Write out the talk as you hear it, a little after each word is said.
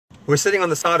We're sitting on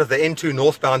the side of the N2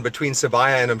 northbound between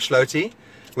Sibiya and Umhloti.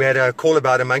 We had a call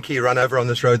about a monkey run over on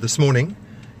this road this morning,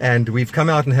 and we've come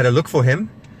out and had a look for him,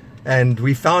 and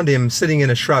we found him sitting in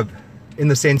a shrub in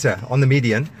the center on the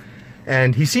median,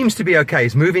 and he seems to be okay.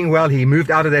 He's moving well. He moved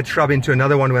out of that shrub into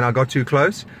another one when I got too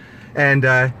close, and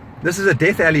this is a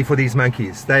death alley for these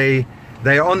monkeys.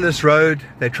 They're on this road,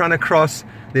 they're trying to cross,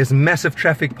 there's massive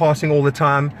traffic passing all the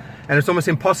time, and it's almost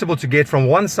impossible to get from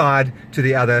one side to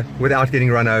the other without getting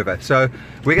run over. So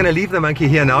we're going to leave the monkey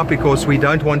here now because we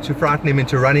don't want to frighten him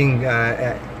into running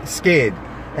scared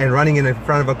and running in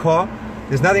front of a car.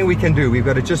 There's nothing we can do. We've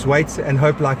got to just wait and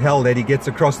hope like hell that he gets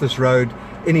across this road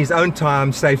in his own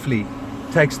time safely,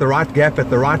 takes the right gap at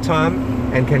the right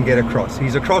time and can get across.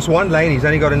 He's across one lane, he's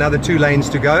only got another 2 lanes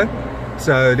to go.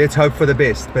 So let's hope for the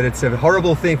best. But it's a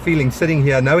horrible feeling sitting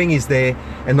here knowing he's there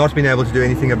and not being able to do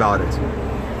anything about it.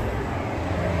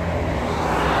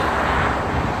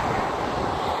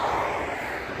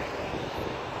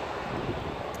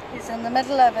 He's in the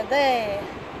middle over there.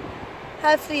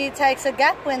 Hopefully he takes a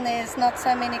gap when there's not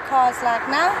so many cars like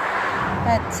now.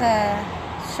 But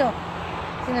sure,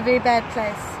 he's in a very bad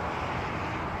place.